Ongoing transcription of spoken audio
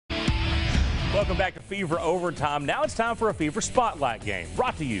Welcome back to Fever Overtime. Now it's time for a Fever Spotlight game,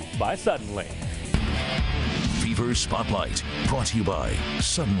 brought to you by Suddenlink. Fever Spotlight, brought to you by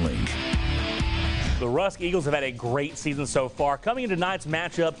Suddenlink. The Rusk Eagles have had a great season so far, coming into tonight's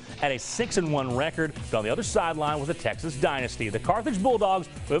matchup at a 6-1 record. But on the other sideline was the Texas Dynasty, the Carthage Bulldogs,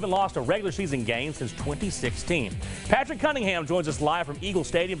 who haven't lost a regular season game since 2016. Patrick Cunningham joins us live from Eagle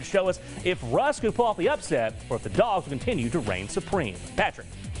Stadium to show us if Rusk could pull off the upset or if the Dogs will continue to reign supreme. Patrick,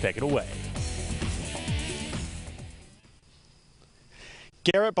 take it away.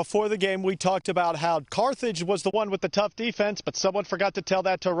 Garrett, before the game, we talked about how Carthage was the one with the tough defense, but someone forgot to tell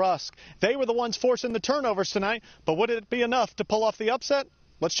that to Rusk. They were the ones forcing the turnovers tonight, but would it be enough to pull off the upset?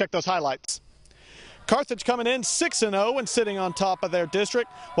 Let's check those highlights. Carthage coming in 6-0 and sitting on top of their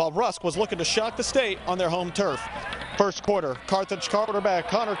district, while Rusk was looking to shock the state on their home turf. First quarter, Carthage quarterback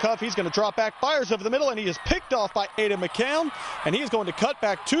Connor Cuff, he's going to drop back, fires over the middle, and he is picked off by Aiden McCown, and he's going to cut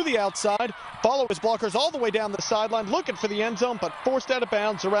back to the outside, follow his blockers all the way down the sideline, looking for the end zone, but forced out of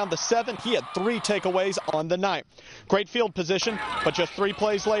bounds around the 7. He had 3 takeaways on the night. Great field position, but just 3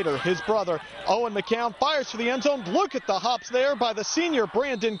 plays later, his brother, Owen McCown, fires for the end zone. Look at the hops there by the senior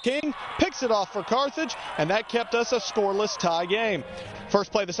Brandon King, picks it off for Carthage, and that kept us a scoreless tie game.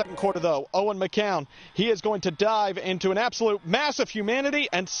 First play of the second quarter, though, Owen McCown, he is going to dive into an absolute mass of humanity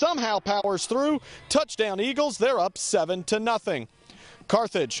and somehow powers through. Touchdown Eagles, they're up 7-0.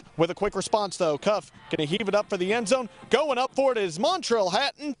 Carthage with a quick response, though. Cuff going to heave it up for the end zone. Going up for it is Montrell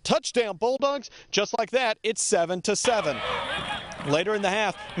Hatton. Touchdown Bulldogs. Just like that, it's 7-7. Later in the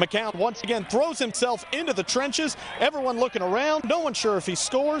half, McCown once again throws himself into the trenches. Everyone looking around. No one sure if he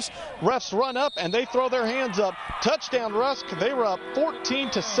scores. Refs run up and they throw their hands up. Touchdown Rusk. They were up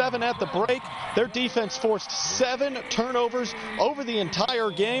 14-7 at the break. Their defense forced 7 turnovers over the entire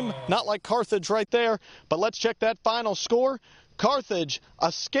game. Not like Carthage right there. But let's check that final score. Carthage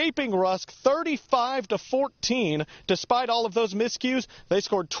escaping Rusk 35-14. Despite all of those miscues, they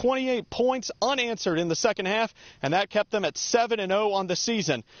scored 28 points unanswered in the second half, and that kept them at 7-0 on the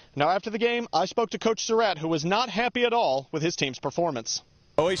season. Now, after the game, I spoke to Coach Surratt, who was not happy at all with his team's performance.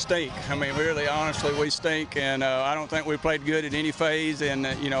 We stink. I mean, really, honestly, we stink, and I don't think we played good at any phase, and,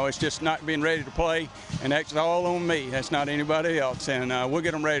 it's just not being ready to play, and that's all on me. That's not anybody else, and we'll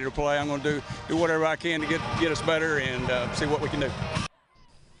get them ready to play. I'm going to do whatever I can to get us better and see what we can do.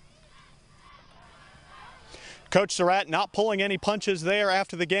 Coach Surratt not pulling any punches there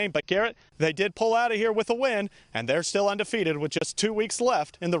after the game, but Garrett, they did pull out of here with a win, and they're still undefeated with just 2 weeks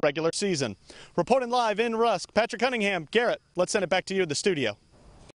left in the regular season. Reporting live in Rusk, Patrick Cunningham. Garrett, let's send it back to you in the studio.